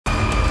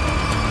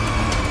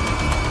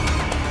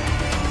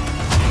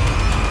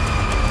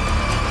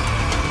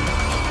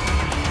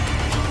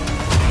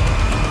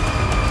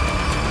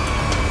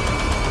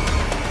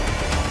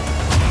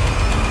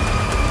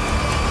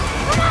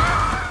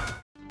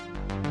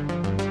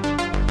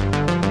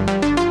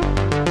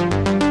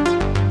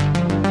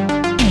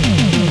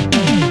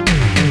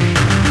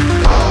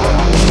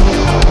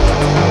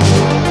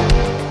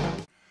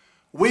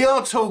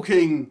are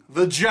talking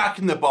The Jack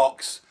in the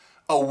Box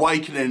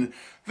Awakening.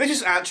 This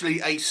is actually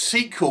a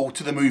sequel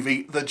to the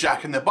movie The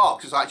Jack in the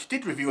Box, as I actually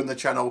did review on the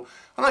channel,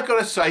 and I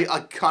gotta say I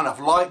kind of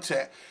liked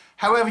it.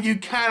 However, you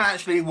can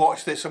actually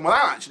watch this and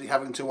without actually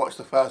having to watch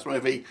the first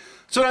movie,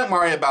 so don't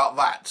worry about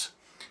that.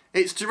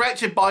 It's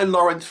directed by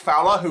Lawrence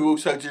Fowler, who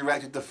also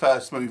directed the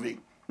first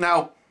movie.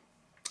 Now,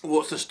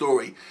 what's the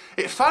story?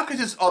 It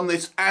focuses on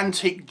this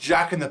antique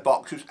Jack in the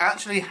Box, which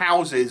actually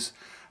houses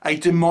a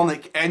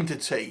demonic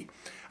entity.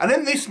 And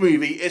in this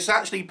movie, it's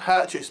actually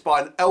purchased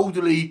by an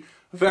elderly,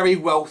 very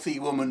wealthy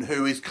woman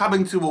who is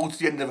coming towards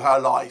the end of her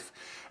life.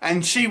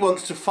 And she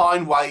wants to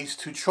find ways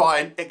to try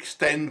and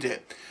extend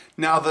it.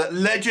 Now, the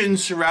legend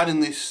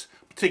surrounding this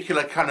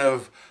particular kind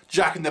of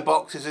Jack in the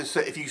Box is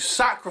that if you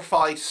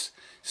sacrifice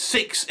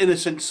 6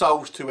 innocent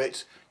souls to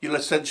it, you'll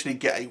essentially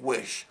get a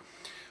wish.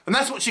 And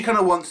that's what she kind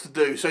of wants to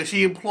do. So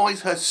she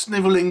employs her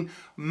snivelling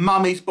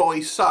mummy's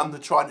boy son to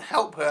try and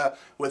help her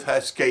with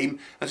her scheme.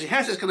 And she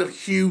has this kind of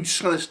huge,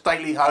 kind of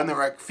stately home.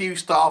 There are a few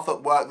staff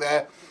that work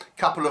there, a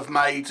couple of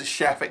maids, a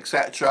chef,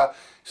 etc.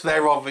 So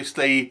they're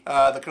obviously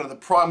the kind of the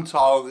prime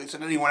targets,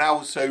 and anyone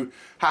else who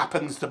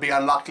happens to be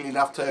unlucky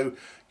enough to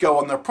go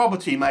on their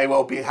property may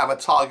well have a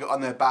target on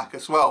their back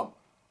as well.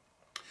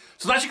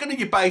 So that's kind of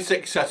your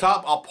basic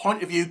setup. Our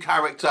point of view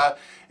character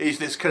is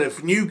this kind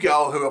of new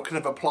girl who kind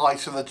of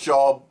applies for the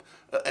job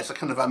as a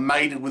kind of a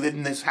maid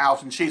within this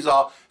house, and she's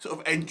our sort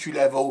of entry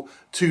level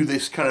to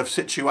this kind of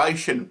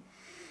situation.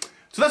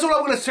 So that's all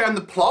I'm going to say on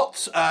the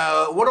plot.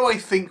 What do I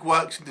think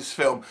works in this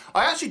film?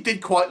 I actually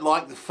did quite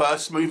like the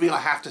first movie, I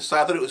have to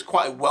say. I thought it was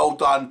quite a well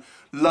done,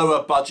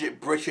 lower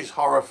budget British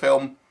horror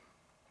film.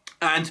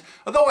 And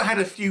although I had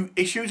a few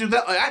issues with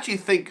that, I actually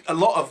think a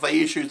lot of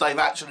the issues they've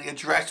actually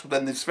addressed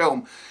within this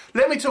film.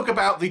 Let me talk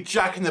about the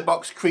Jack in the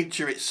Box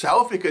creature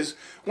itself, because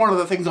one of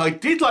the things I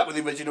did like with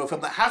the original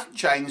film that hasn't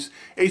changed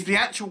is the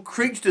actual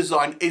creature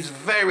design is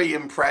very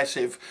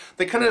impressive.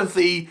 The kind of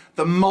the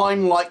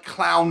mime-like,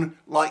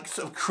 clown-like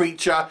sort of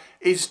creature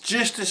is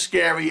just as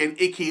scary and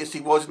icky as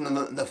he was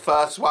in the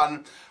first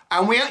one.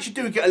 And we actually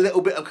do get a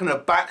little bit of kind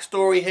of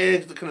backstory here,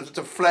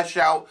 to flesh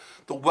out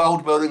the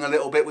world building a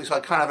little bit, which I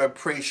kind of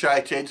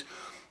appreciated.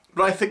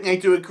 But I think they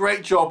do a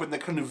great job in the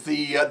kind of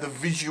the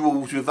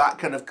visuals with that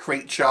kind of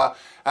creature,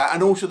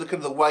 and also the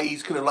kind of the way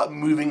he's kind of like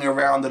moving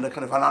around in a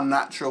kind of an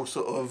unnatural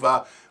sort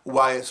of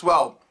way as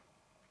well.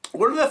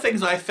 One of the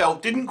things I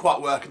felt didn't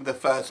quite work in the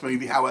first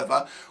movie,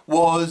 however,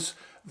 was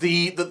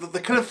the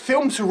kind of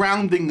film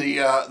surrounding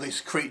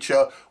this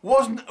creature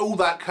wasn't all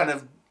that kind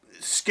of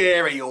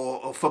scary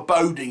or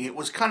foreboding. It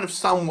was kind of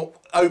somewhat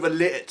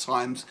overlit at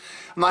times,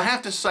 and I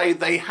have to say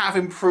they have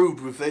improved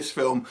with this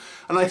film.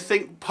 And I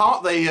think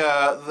part the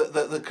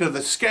kind of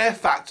the scare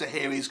factor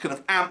here is kind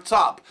of amped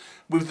up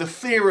with the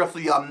fear of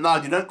the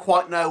unknown. You don't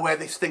quite know where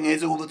this thing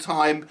is all the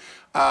time,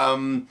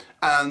 and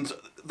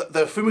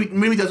the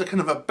movie does a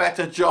kind of a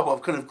better job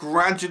of kind of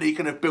gradually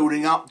kind of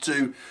building up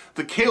to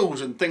the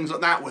kills and things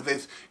like that with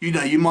this. You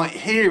know, you might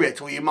hear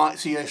it, or you might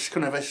see a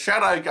kind of a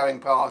shadow going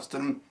past,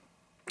 and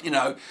you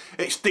know,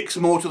 it sticks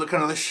more to the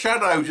kind of the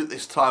shadows at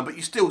this time, but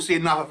you still see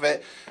enough of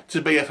it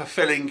to be a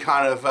fulfilling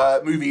kind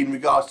of movie in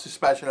regards to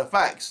special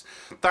effects.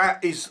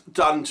 That is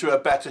done to a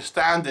better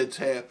standard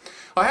here.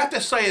 I have to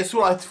say as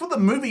well, I thought the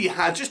movie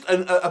had just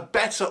a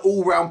better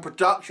all-round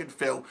production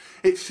feel.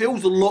 It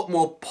feels a lot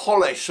more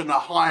polished and a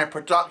higher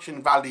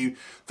production value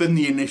than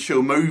the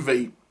initial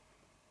movie.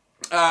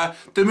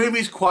 The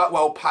movie's quite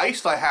well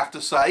paced, I have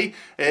to say.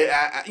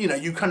 You know,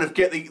 you kind of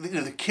get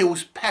the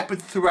kills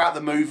peppered throughout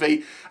the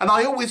movie, and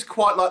I always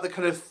quite like the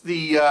kind of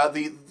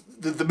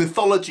the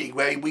mythology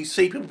where we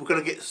see people kind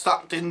of get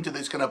sucked into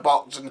this kind of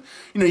box, and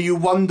you know, you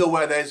wonder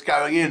where there's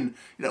going in.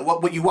 You know,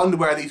 what you wonder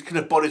where these kind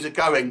of bodies are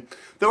going.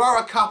 There are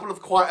a couple of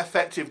quite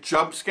effective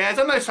jump scares.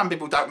 I know some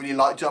people don't really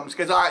like jump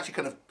scares. I actually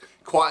kind of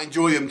quite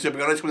enjoy them, to be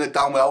honest, when they're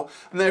done well,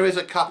 and there is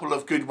a couple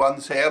of good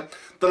ones here.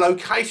 The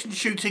location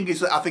shooting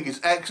is, I think,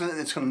 is excellent.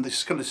 It's kind of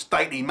this kind of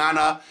stately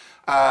manner,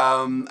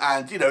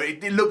 and you know,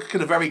 it looks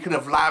kind of very kind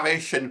of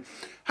lavish, and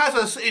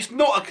has a. It's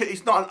not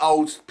an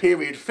old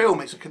period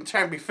film. It's a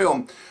contemporary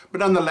film, but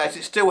nonetheless,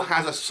 it still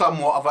has a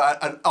somewhat of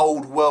an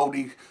old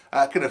worldy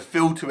kind of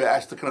feel to it,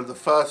 as the kind of the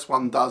first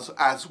one does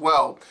as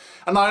well.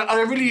 And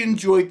I really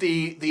enjoyed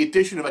the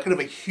addition of a kind of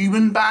a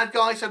human bad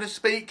guy, so to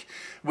speak,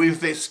 with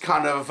this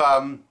kind of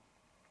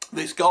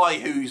this guy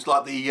who's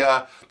like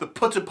the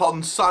put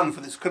upon son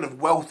for this kind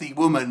of wealthy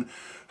woman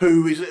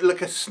who is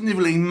like a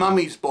snivelling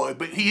mummy's boy,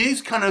 but he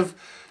is kind of,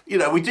 you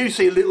know, we do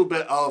see a little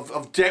bit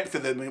of depth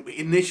in him.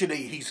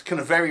 Initially he's kind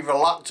of very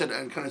reluctant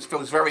and kind of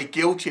feels very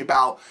guilty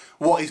about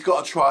what he's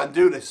got to try and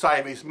do to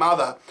save his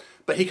mother,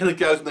 but he kind of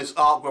goes on this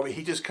arc where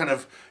he just kind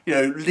of, you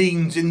know,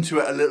 leans into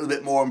it a little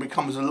bit more and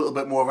becomes a little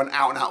bit more of an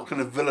out and out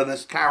kind of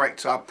villainous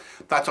character.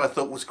 That I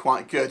thought was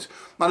quite good.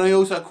 And I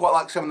also quite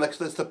like some of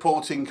the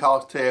supporting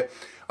cast here.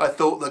 I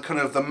thought the kind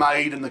of the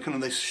maid and the kind of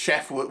this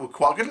chef were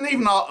quite good, and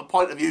even our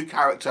point of view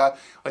character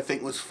I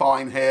think was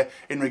fine here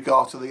in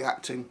regard to the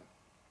acting.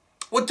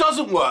 What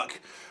doesn't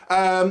work?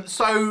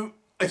 So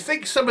I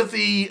think some of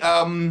the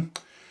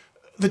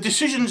the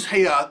decisions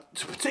here,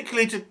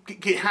 particularly to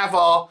have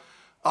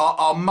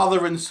our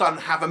mother and son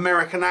have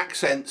American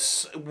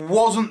accents,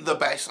 wasn't the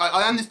best.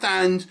 I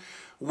understand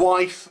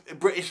why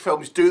British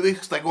films do this,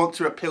 because they want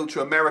to appeal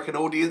to American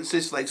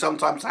audiences, so they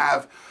sometimes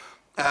have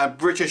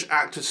British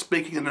actors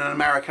speaking in an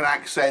American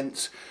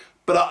accent.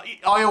 But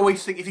I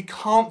always think if you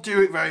can't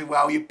do it very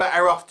well, you're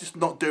better off just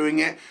not doing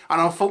it. And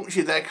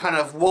unfortunately, their kind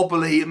of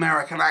wobbly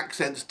American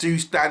accents do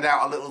stand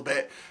out a little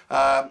bit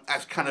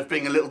as kind of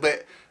being a little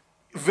bit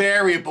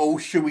variable,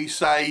 shall we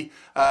say,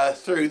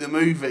 through the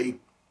movie.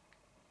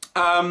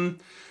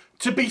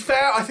 To be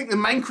fair, I think the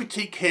main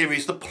critique here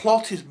is the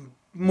plot is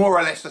more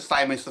or less the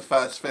same as the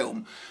first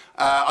film.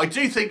 I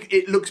do think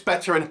it looks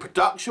better in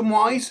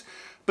production-wise,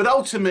 but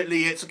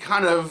ultimately it's a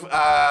kind of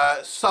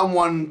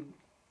someone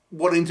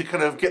wanting to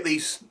kind of get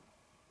these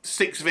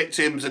 6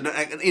 victims, and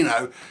you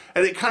know,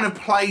 and it kind of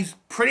plays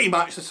pretty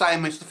much the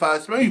same as the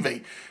first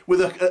movie,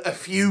 with a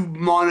few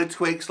minor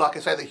tweaks, like I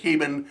say, the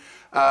human,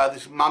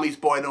 this mummy's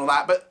boy and all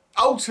that, but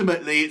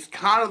ultimately it's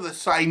kind of the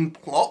same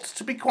plot,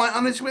 to be quite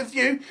honest with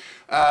you.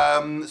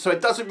 So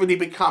it doesn't really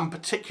become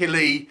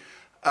particularly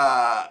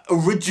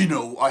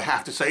original, I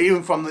have to say,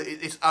 even from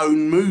its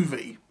own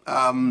movie.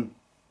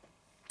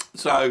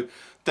 So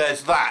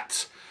there's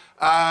that.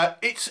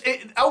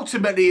 It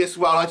ultimately as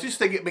well, I just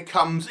think it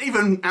becomes,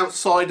 even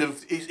outside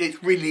of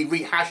it's really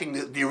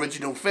rehashing the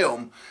original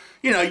film,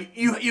 you know,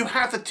 you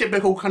have the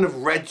typical kind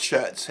of red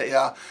shirts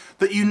here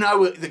that you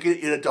know they're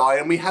going to die,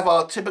 and we have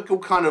our typical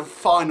kind of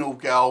final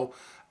girl,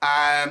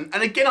 and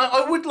again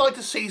I would like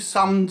to see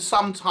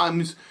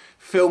sometimes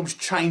films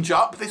change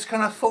up this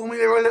kind of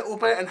formula a little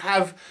bit and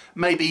have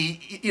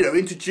maybe, you know,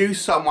 introduce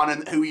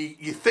someone who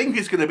you think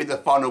is going to be the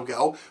final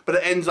girl, but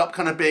it ends up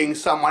kind of being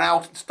someone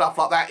else and stuff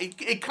like that.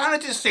 It kind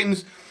of just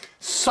seems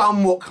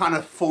somewhat kind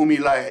of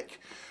formulaic.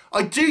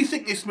 I do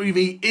think this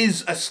movie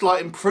is a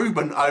slight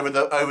improvement over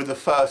the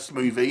first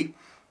movie.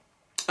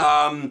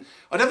 I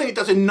don't think it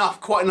does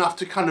quite enough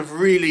to kind of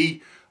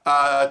really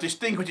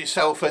distinguish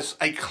itself as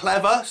a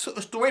clever sort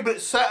of story, but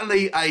it's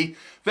certainly a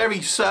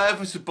very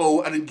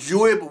serviceable and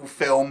enjoyable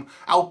film,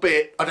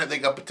 albeit I don't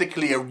think a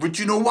particularly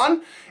original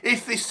one.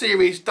 If this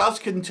series does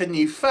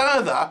continue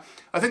further,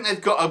 I think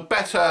they've got a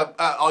better,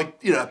 a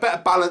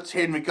better balance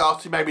here in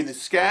regards to maybe the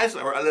scares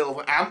that are a little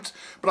amped,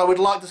 but I would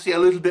like to see a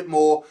little bit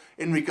more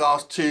in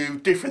regards to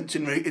difference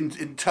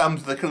in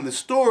terms of the kind of the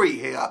story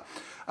here.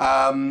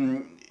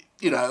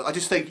 You know, I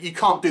just think you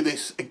can't do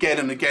this again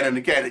and again and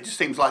again. It just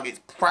seems like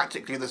it's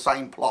practically the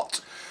same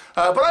plot.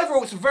 But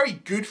overall, it's a very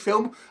good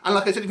film. And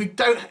like I said,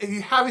 if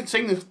you haven't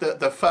seen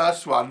the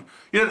first one,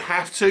 you don't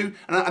have to.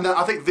 And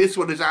I think this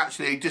one is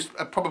actually just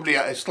probably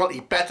a slightly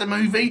better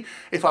movie,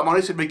 if I'm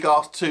honest, in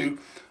regards to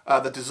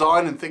the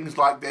design and things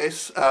like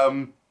this.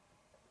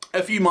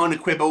 A few minor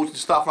quibbles and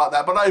stuff like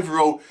that, but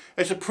overall,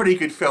 it's a pretty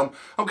good film.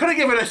 I'm going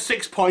to give it a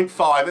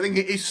 6.5. I think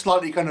it is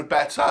slightly kind of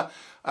better.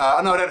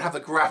 I know I don't have the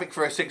graphic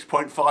for a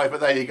 6.5, but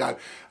there you go.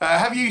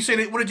 Have you seen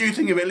it? What did you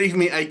think of it? Leave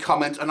me a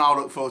comment and I'll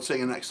look forward to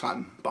seeing you next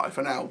time. Bye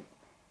for now.